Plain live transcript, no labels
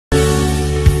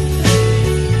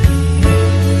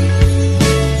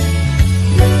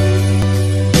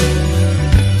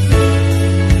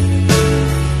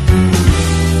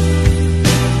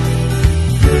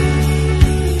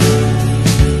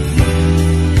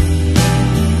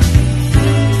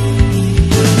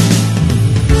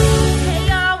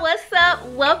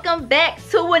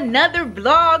another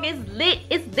vlog. It's lit,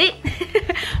 it's lit.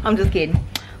 I'm just kidding.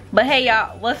 But hey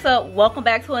y'all, what's up? Welcome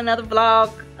back to another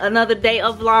vlog, another day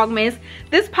of Vlogmas.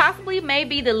 This possibly may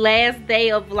be the last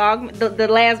day of vlog, the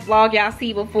last vlog y'all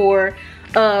see before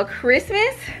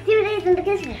Christmas. 2 days into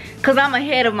Christmas. Cause I'm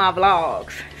ahead of my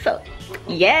vlogs. So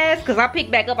yes, cause I picked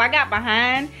back up. I got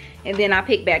behind and then I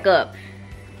picked back up.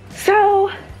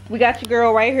 So we got your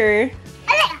girl right here.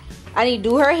 I need to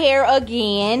do her hair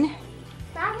again.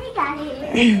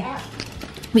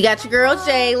 We got your girl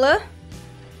Jayla.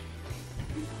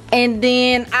 And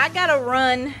then I gotta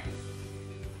run.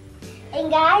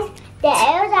 And guys, the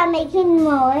elves are making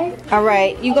more. All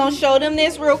right, you gonna show them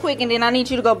this real quick, and then I need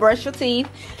you to go brush your teeth.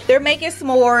 They're making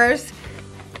s'mores.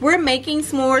 We're making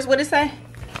s'mores. What did it say?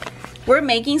 We're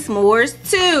making s'mores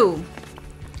too.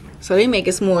 So they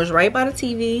making s'mores right by the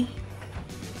TV.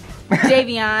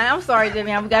 Javion, I'm sorry,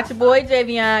 Javion. We got your boy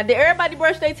Javion. Did everybody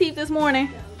brush their teeth this morning?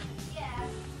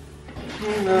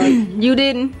 Yeah. You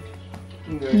didn't?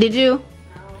 Yeah. Did you?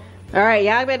 All right,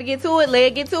 y'all better get to it.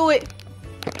 Let's get to it.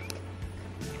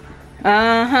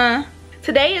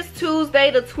 Today is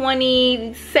Tuesday the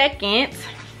 22nd.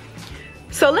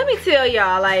 So let me tell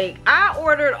y'all, like, I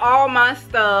ordered all my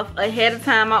stuff ahead of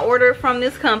time. I ordered from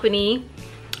this company,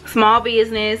 small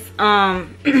business,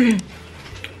 on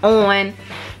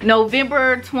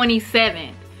November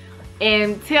 27th.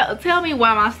 And tell me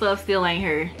why my stuff still ain't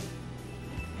here.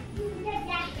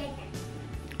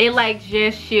 It like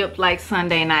just shipped like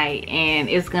Sunday night and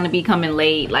it's gonna be coming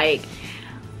late, like,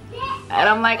 and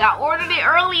I'm like, I ordered it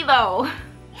early though.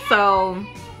 So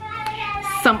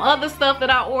some other stuff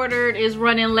that I ordered is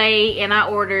running late, and I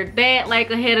ordered that like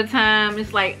ahead of time.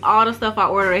 It's like all the stuff I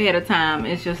ordered ahead of time,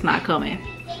 it's just not coming.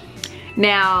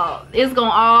 Now it's gonna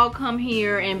all come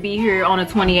here and be here on the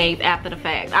 28th after the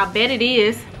fact. I bet it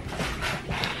is.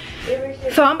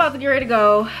 So I'm about to get ready to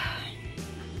go.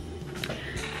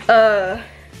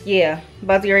 Yeah,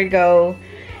 about to get ready to go,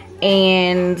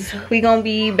 and we gonna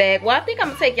be back. Well, I think I'm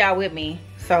gonna take y'all with me,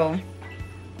 so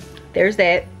there's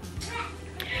that.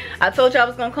 I told y'all I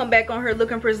was gonna come back on her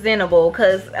looking presentable,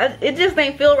 because it just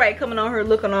ain't feel right coming on her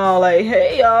looking all like,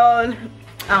 hey y'all,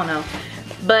 I don't know.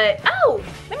 But oh,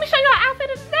 let me show y'all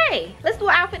outfit of the day. Let's do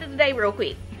an outfit of the day real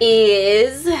quick.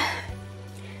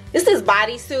 This is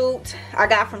bodysuit I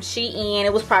got from Shein.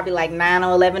 It was probably like $9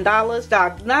 or $11.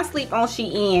 Dog, do not sleep on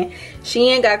Shein.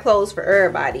 Shein got clothes for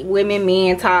everybody. Women,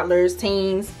 men, toddlers,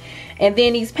 teens. And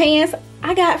then these pants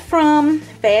I got from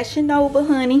Fashion Nova,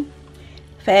 honey.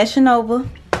 Fashion Nova.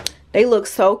 They look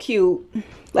so cute.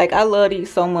 Like, I love these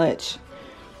so much.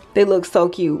 They look so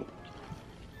cute.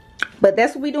 But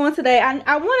that's what we doing today.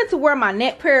 I wanted to wear my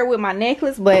neck pair with my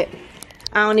necklace, but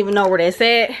I don't even know where that's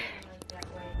at.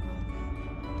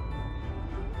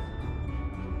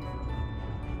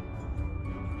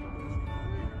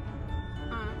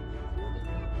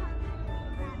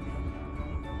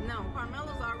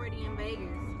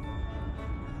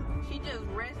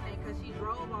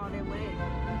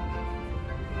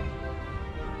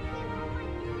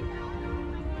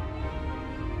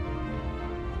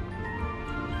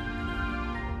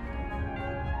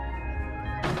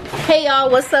 Hey y'all,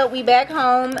 what's up? We back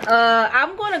home.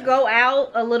 I'm gonna go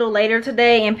out a little later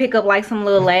today and pick up like some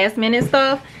little last minute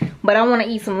stuff, but I want to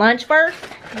eat some lunch first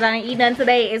because I didn't eat none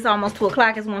today. It's almost 2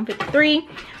 o'clock. It's 1:53.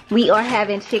 We are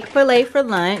having Chick-fil-A for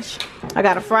lunch. I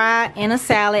got a fry and a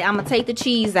salad. I'm gonna take the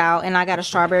cheese out, and I got a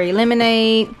strawberry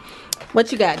lemonade.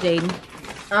 What you got, Jaden?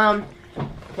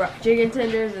 Chicken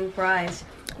tenders and fries.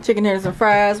 Chicken tenders and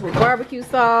fries with barbecue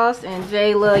sauce. And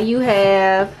Jayla, you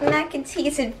have Mac and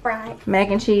cheese and fries. Mac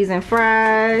and cheese and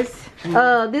fries.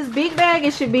 This big bag,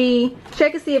 it should be,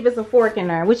 check and see if it's a fork in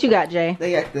there. What you got, Jay?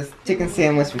 They got this chicken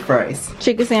sandwich with fries.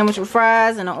 Chicken sandwich with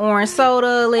fries and an orange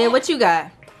soda. Lid, what you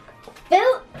got?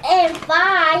 Fruit and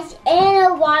fries and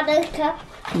a water cup.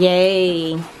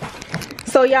 Yay.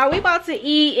 So y'all, we about to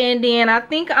eat, and then I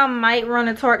think I might run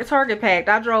a Target packed.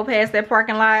 I drove past that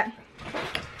parking lot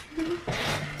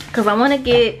because I want to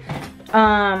get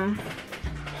some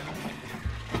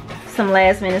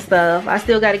last minute stuff. I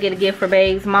still got to get a gift for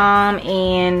Babe's mom,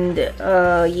 and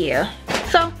yeah.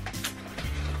 So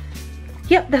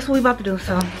yep, that's what we about to do.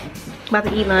 So about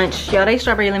to eat lunch. Y'all, they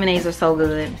strawberry lemonades are so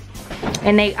good.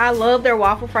 And I love their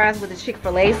waffle fries with the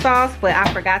Chick-fil-A sauce, but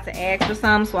I forgot to ask for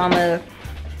some, so I'm gonna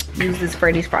use this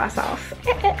Freddy's fry sauce.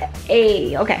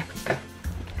 Hey, okay.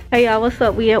 Hey y'all, what's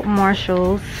up? We at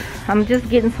Marshall's. I'm just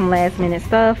getting some last minute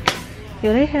stuff.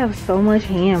 Yo, they have so much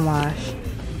hand wash.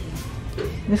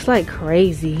 It's like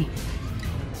crazy.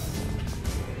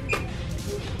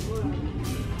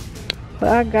 But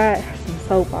I got some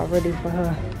soap already for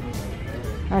her.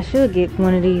 I should get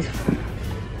one of these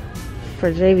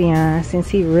for Javion since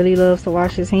he really loves to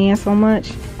wash his hands so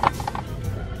much.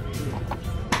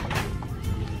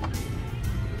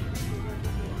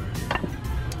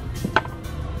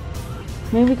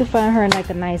 Maybe we could find her in like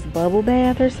a nice bubble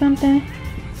bath or something.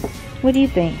 What do you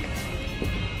think?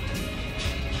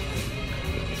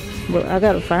 Well, I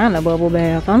gotta find a bubble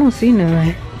bath. I don't see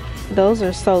none. Those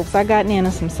are soaps. I got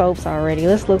into some soaps already.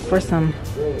 Let's look for some.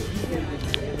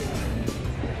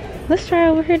 Let's try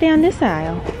over here down this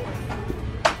aisle.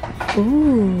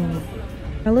 Ooh.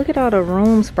 Now look at all the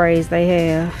room sprays they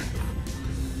have.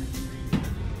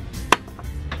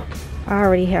 I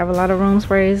already have a lot of room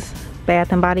sprays,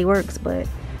 Bath and Body Works, but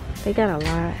they got a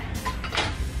lot.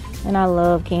 And I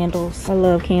love candles. I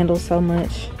love candles so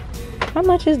much. How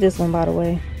much is this one, by the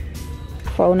way?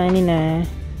 $4.99.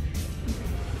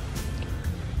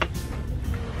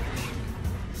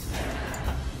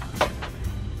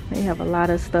 They have a lot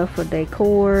of stuff for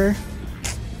decor.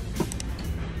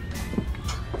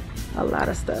 A lot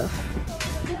of stuff.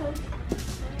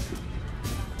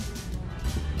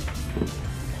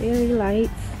 Fairy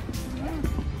lights.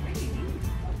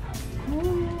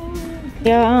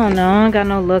 Yeah, I don't know. I don't got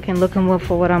no looking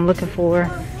for what I'm looking for.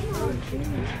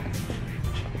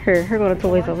 Here go the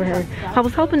toys over here. I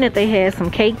was hoping that they had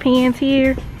some cake pans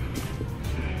here.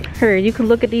 Here, you can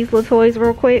look at these little toys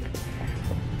real quick.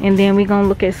 And then we gonna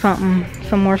look at some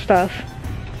more stuff.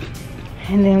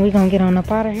 And then we gonna get on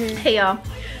up out of here. Hey y'all,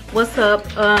 what's up?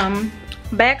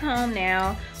 Back home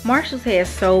now. Marshall's has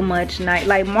so much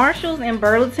like Marshall's and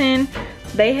Burlington,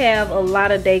 they have a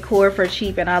lot of decor for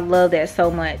cheap, and I love that so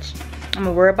much. I'm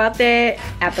gonna worry about that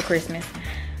after Christmas.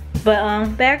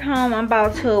 But back home, I'm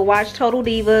about to watch Total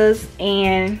Divas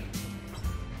and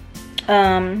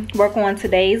work on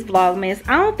today's Vlogmas.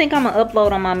 I don't think I'm gonna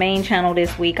upload on my main channel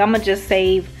this week. I'm gonna just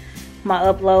save my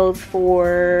uploads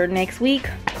for next week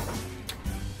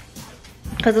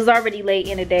because it's already late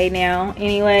in the day now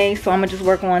anyway. So I'm gonna just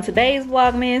work on today's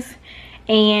Vlogmas.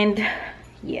 And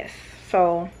yes,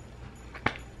 so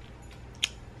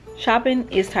shopping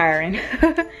is tiring.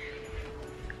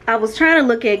 I was trying to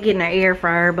look at getting an air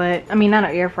fryer, but I mean not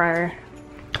an air fryer,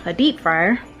 a deep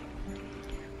fryer.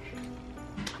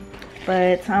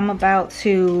 But I'm about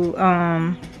to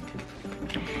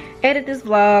edit this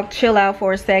vlog, chill out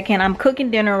for a second. I'm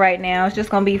cooking dinner right now. It's just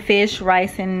gonna be fish,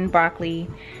 rice, and broccoli.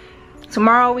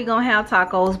 Tomorrow we gonna have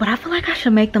tacos, but I feel like I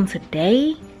should make them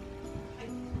today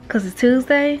because it's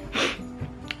Tuesday.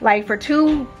 Like for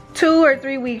two or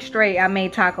 3 weeks straight, I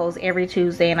made tacos every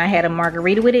Tuesday, and I had a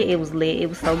margarita with it. It was lit. It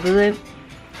was so good.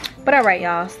 But all right,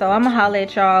 y'all, so I'm gonna holler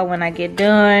at y'all when I get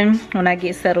done, when I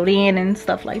get settled in and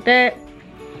stuff like that.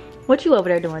 What you over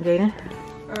there doing, Jaden?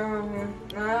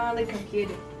 On the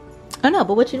computer. I know,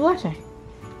 but what you watching?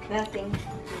 Nothing.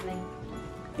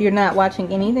 You're not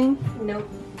watching anything? Nope.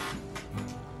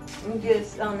 I'm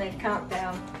just on the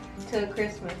countdown to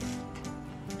Christmas.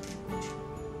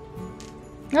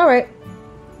 All right.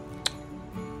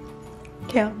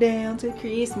 Countdown to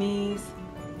Christmas.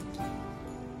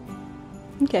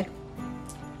 Okay.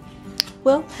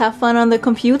 Well, have fun on the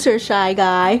computer, shy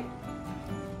guy.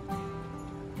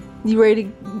 You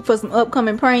ready for some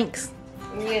upcoming pranks?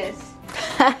 Yes.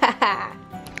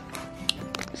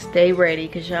 Stay ready,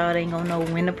 because y'all ain't gonna know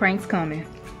when the prank's coming.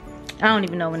 I don't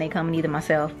even know when they coming either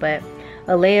myself, but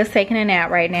Alea's taking a nap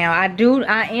right now. I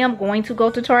am going to go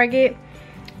to Target.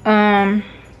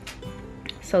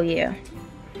 So yeah.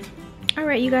 All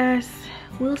right, you guys.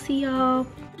 We'll see y'all